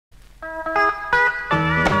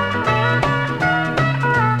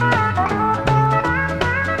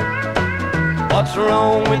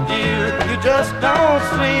wrong with you? You just don't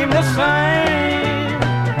seem the same.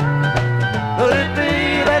 Could it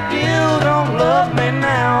be that you don't love me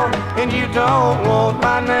now and you don't want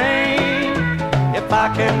my name? If I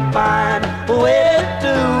can find a way to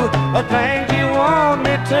do the things you want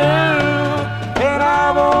me to, then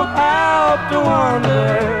I won't have to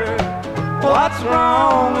wonder what's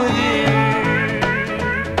wrong with you.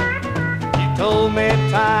 You told me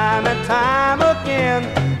time and time again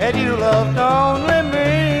that you loved only me.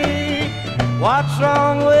 What's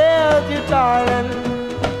wrong with you, darling,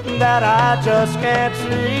 that I just can't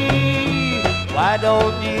see? Why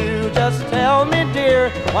don't you just tell me, dear,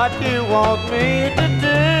 what you want me to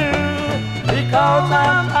do? Because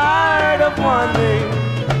I'm tired of wondering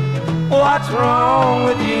what's wrong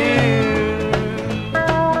with you.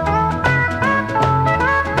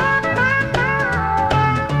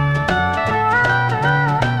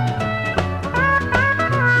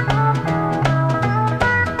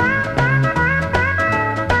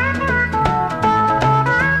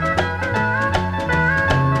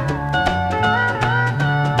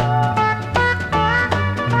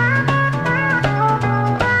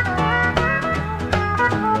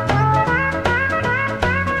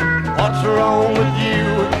 What's wrong with you?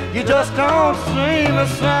 You just don't seem the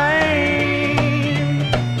same.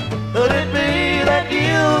 Could it be that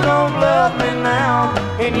you don't love me now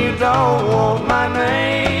and you don't want my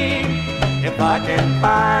name? If I can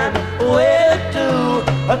find a way to do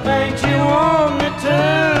the things you want me to,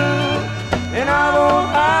 then I won't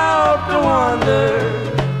have to wonder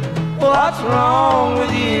what's wrong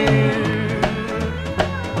with you.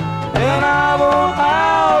 Then I won't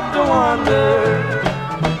have to wonder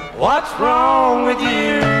what's wrong with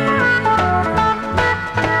you?